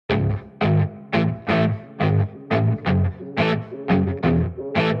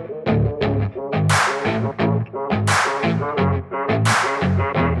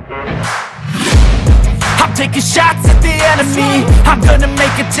taking shots at the enemy. I'm gonna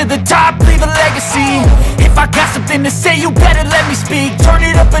make it to the top, leave a legacy. If I got something to say, you better let me speak. Turn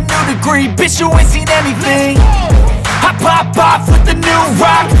it up a new degree, bitch, you ain't seen anything. I pop off with the new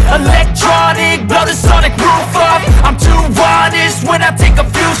rock, electronic, blow the sonic roof up. I'm too honest when I take a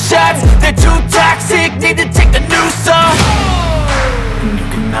few shots. They're too toxic, need to take the noose off. And you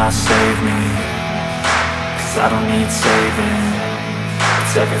cannot save me, 'cause I don't need saving.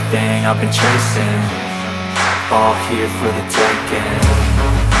 It's everything I've been chasing, all here for the taking.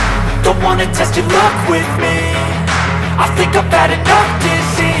 Don't wanna test your luck with me, I think I've had enough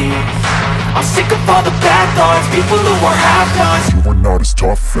disease. I'm sick of all the bad thoughts, people who are half-nots. You are not as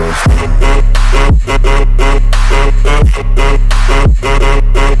tough as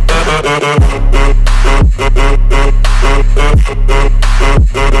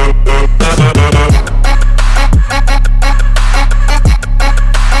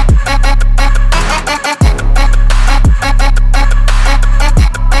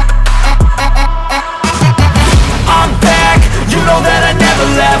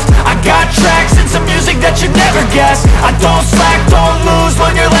I don't slack, don't lose,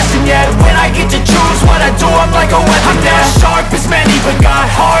 learn your lesson yet. When I get to choose what I do, I'm like a weapon. I'm not sharp as many, but got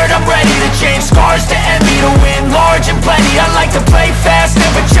hard, I'm ready to change. Scars to envy, to win large and plenty. I like to play fast,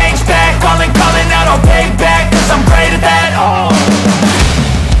 never change back. Calling out, I'll pay back, 'cause I'm great at that. Oh,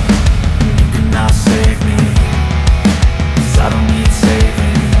 you cannot save me, 'cause I don't need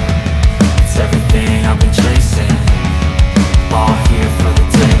saving. It's everything I've been chasing, all here for the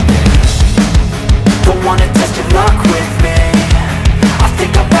taking. Don't wanna test your luck with me, I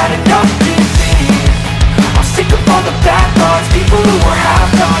think I've had enough disease. I'm sick of all the bad thoughts, people who are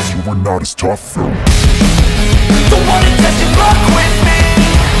half-nots. You are not as tough though. Don't wanna test your luck with me,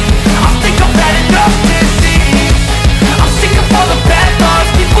 I think I've had enough disease. I'm sick of all the bad thoughts,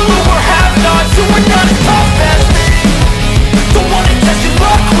 people who are half-nots. You are not as tough as me. Don't wanna test your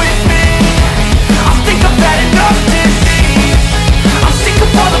luck with me, I think I've had enough disease. I'm sick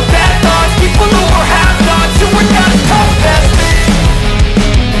of all the bad thoughts, people who are half-nots. You are not as tough as me.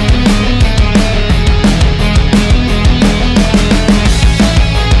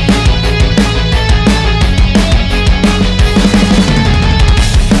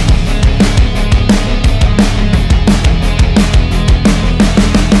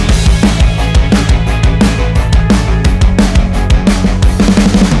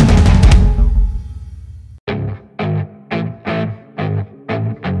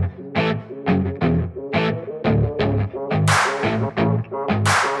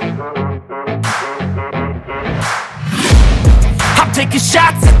 Taking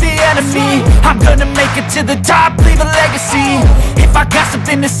shots at the enemy. I'm gonna make it to the top, leave a legacy. If I got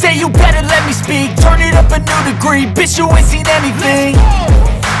something to say, you better let me speak. Turn it up a new degree, bitch, you ain't seen anything.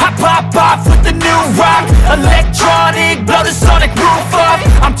 I pop off with the new rock, electronic, blow the sonic roof up.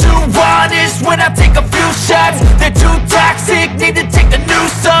 I'm too honest when I take a few shots. They're too toxic, need to take the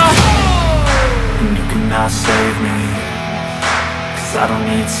noose off. And you cannot save me, 'cause I don't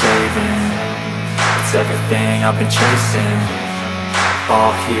need saving. It's everything I've been chasing,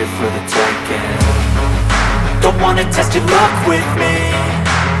 all here for the taking. Don't wanna test your luck with me,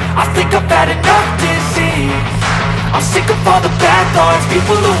 I think I've had enough disease. I'm sick of all the bad thoughts,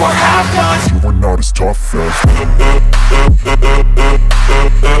 people who are half-nots. You are not as tough as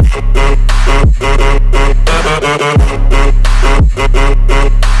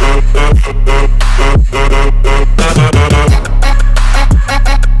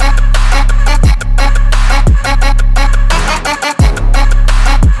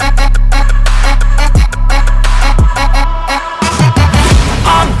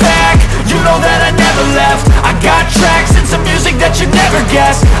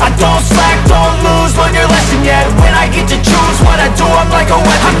I don't slack, don't lose, learn your lesson yet. When I get to choose what I do, I'm like a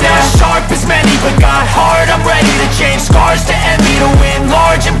weapon. I'm not sharp as many, but got hard, I'm ready to change. Scars to envy, to win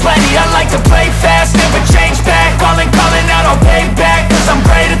large and plenty. I like to play fast, never change back. Calling out, I'll pay back, 'cause I'm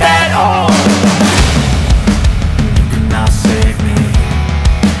great at that. Oh, you cannot save me,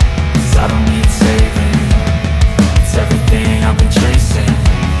 'cause I don't need saving. It's everything I've been chasing,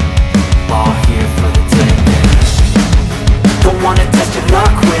 all here for the taking. Don't wanna test your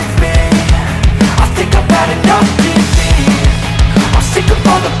luck with me, I think I've had enough disease. I'm sick of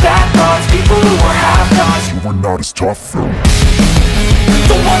all the bad thoughts, people who are half-nots. You are not as tough though.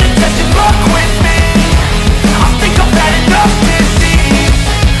 Don't wanna test your luck with me, I think I've had enough